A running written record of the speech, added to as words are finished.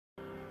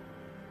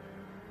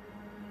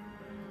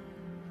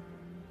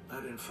I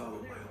didn't follow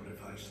my own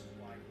advice.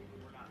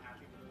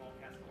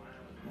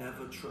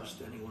 Never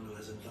trust anyone who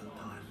hasn't done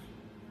time.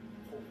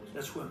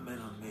 That's where men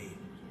are made.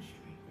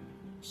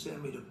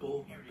 Sammy the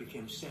Bull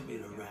became Sammy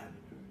the Rat.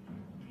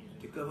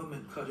 The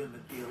government cut him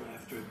a deal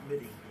after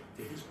admitting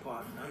to his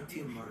part in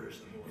 19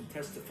 murders and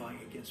testifying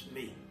against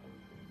me.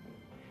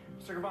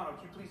 Mr. Gravano,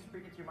 can you please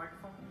speak into your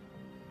microphone?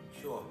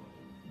 Sure.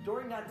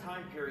 During that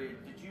time period,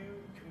 did you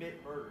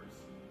commit murders?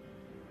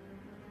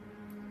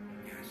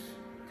 Yes.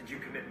 Did you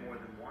commit more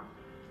than one?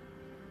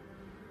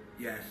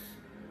 Yes.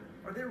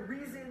 Are there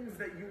reasons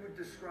that you would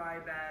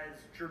describe as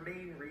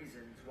germane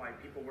reasons why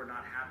people were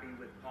not happy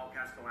with Paul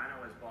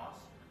Castellano as boss?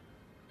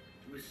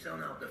 He was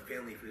selling out the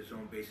family for his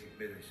own basic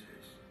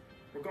businesses.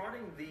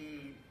 Regarding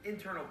the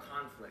internal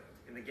conflict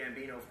in the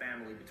Gambino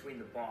family between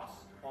the boss,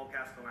 Paul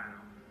Castellano,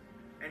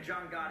 and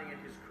John Gotti and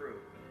his crew,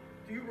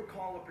 do you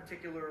recall a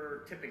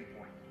particular tipping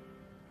point?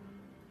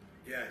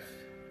 Yes.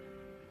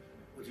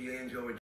 Was the Angel